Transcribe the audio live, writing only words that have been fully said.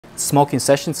smoking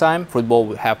session time. Fruit bowl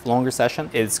will have longer session.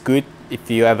 It's good if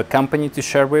you have a company to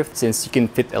share with, since you can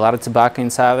fit a lot of tobacco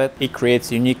inside of it. It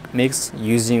creates a unique mix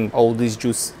using all this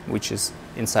juice which is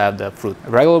inside the fruit. A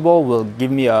regular bowl will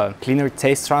give me a cleaner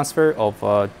taste transfer of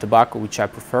tobacco which I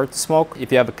prefer to smoke.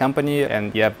 If you have a company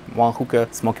and you have one hookah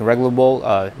smoking regular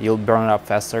bowl, you'll burn it up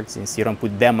faster since you don't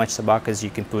put that much tobacco as you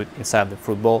can put inside the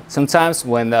fruit bowl. Sometimes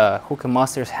when the hookah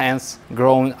master's hands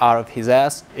growing out of his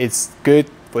ass, it's good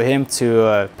for him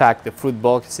to pack the fruit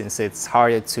bowl since it's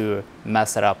harder to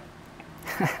mess it up.